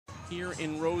here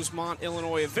in Rosemont,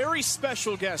 Illinois. A very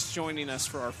special guest joining us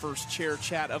for our first chair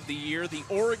chat of the year. The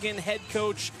Oregon head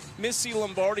coach, Missy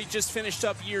Lombardi, just finished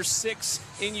up year 6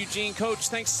 in Eugene. Coach,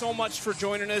 thanks so much for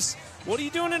joining us. What are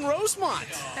you doing in Rosemont?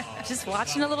 Just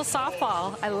watching a little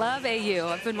softball. I love AU.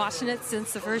 I've been watching it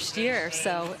since the first year,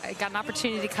 so I got an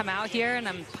opportunity to come out here, and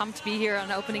I'm pumped to be here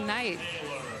on opening night.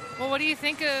 Well, what do you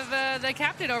think of the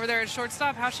captain over there at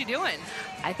shortstop? How's she doing?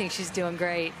 I think she's doing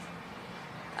great.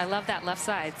 I love that left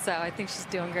side, so I think she's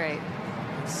doing great.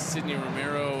 Sydney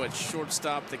Romero at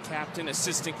shortstop, the captain,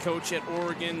 assistant coach at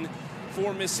Oregon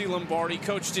for Missy Lombardi.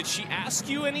 Coach, did she ask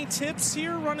you any tips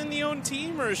here running the own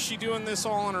team, or is she doing this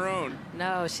all on her own?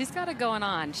 No, she's got it going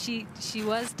on. She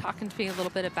was talking to me a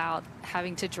little bit about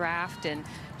having to draft, and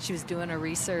she was doing her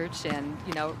research and,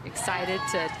 you know, excited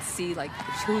to see like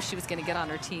who she was going to get on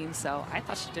her team. So I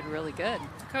thought she did really good.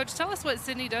 Coach, tell us what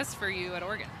Sydney does for you at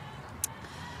Oregon.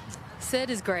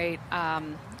 Sid is great.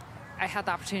 I had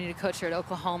the opportunity to coach her at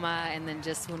Oklahoma, and then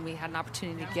just when we had an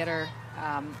opportunity to get her,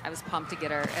 I was pumped to get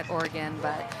her at Oregon.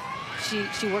 But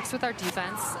she works with our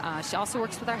defense. She also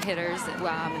works with our hitters,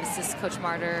 and assists Coach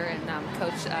Martyr and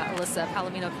Coach Melyssa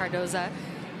Palomino-Cardoza.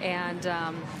 And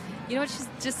you know,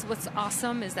 what's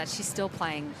awesome is that she's still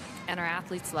playing, and our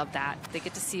athletes love that. They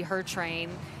get to see her train,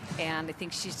 and I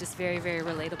think she's just very, very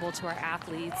relatable to our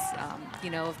athletes. You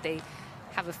know, if they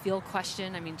have a field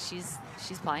question, I mean, she's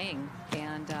playing,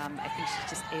 and I think she's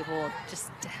just able just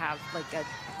to have like a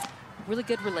really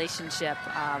good relationship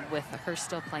with her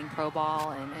still playing pro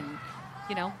ball, and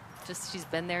you know, just she's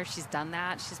been there, she's done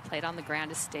that, she's played on the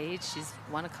grandest stage, she's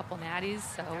won a couple natties,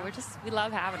 so we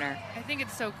love having her. I think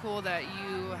it's so cool that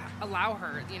you allow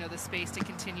her, you know, the space to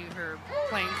continue her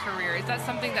playing career. Is that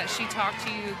something that she talked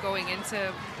to you going into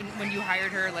when you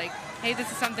hired her, like, hey,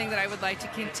 this is something that I would like to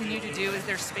continue to do? Is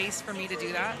there space for me to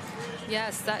do that?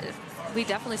 Yes, we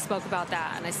definitely spoke about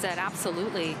that, and I said,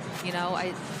 absolutely. You know,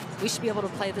 we should be able to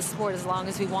play the sport as long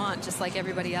as we want, just like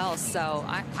everybody else. So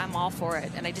I'm all for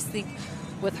it, and I just think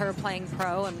with her playing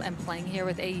pro and playing here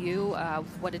with AU,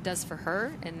 what it does for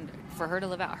her and for her to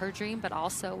live out her dream, but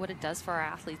also what it does for our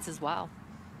athletes as well.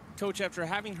 Coach, after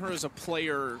having her as a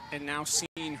player and now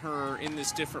seeing her in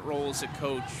this different role as a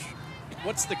coach,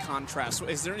 what's the contrast?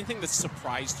 Is there anything that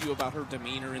surprised you about her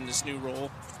demeanor in this new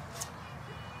role?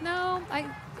 No,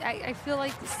 I feel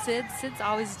like Sid's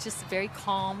always just very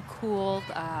calm, cool,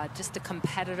 just a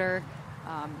competitor.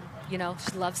 You know,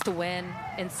 she loves to win,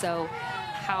 and so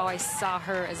how I saw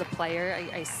her as a player,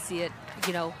 I see it,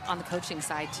 you know, on the coaching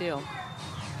side too.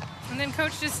 And then,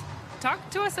 Coach, just talk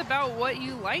to us about what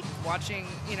you like watching,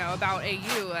 you know, about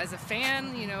AU as a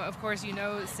fan. You know, of course, you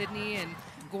know Sydney, and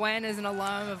Gwen is an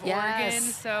alum of Oregon.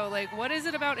 So, like, what is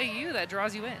it about AU that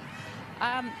draws you in?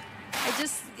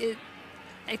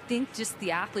 I think just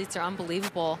the athletes are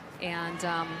unbelievable, and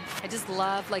I just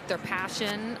love like their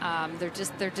passion,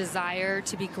 their desire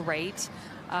to be great,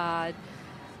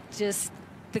 just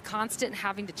the constant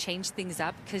having to change things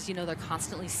up because, you know, they're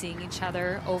constantly seeing each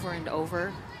other over and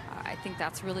over. I think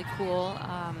that's really cool.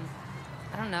 I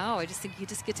don't know. I just think you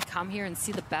just get to come here and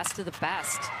see the best of the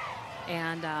best,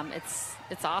 and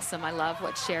it's awesome. I love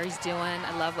what Sherry's doing.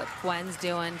 I love what Gwen's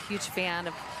doing. Huge fan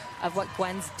of what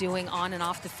Gwen's doing on and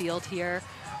off the field here.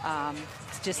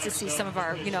 Just to see some of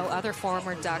our, you know, other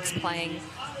former Ducks playing,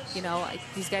 you know,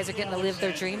 these guys are getting to live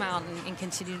their dream out and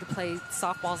continue to play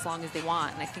softball as long as they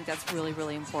want. And I think that's really,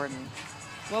 really important.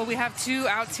 Well, we have 2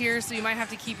 outs here, so you might have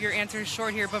to keep your answers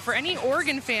short here. But for any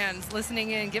Oregon fans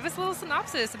listening in, give us a little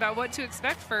synopsis about what to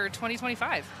expect for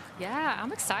 2025. Yeah,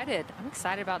 I'm excited. I'm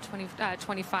excited about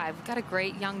 2025. We've got a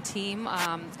great young team.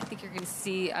 I think you're going to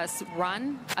see us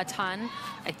run a ton.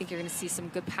 I think you're going to see some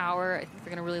good power. I think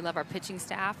they're going to really love our pitching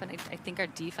staff. And I think our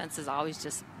defense is always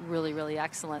just really, really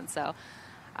excellent. So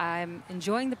I'm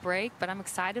enjoying the break, but I'm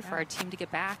excited for our team to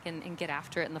get back and get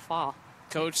after it in the fall.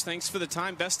 Coach, thanks for the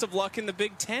time. Best of luck in the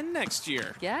Big Ten next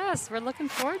year. Yes, we're looking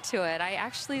forward to it. I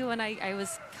actually, when I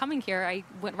was coming here, I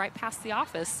went right past the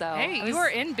office. So hey, you are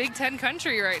in Big Ten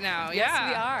country right now. Yes, yeah,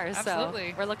 we are.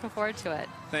 Absolutely. So we're looking forward to it.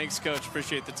 Thanks, Coach.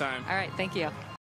 Appreciate the time. All right, thank you.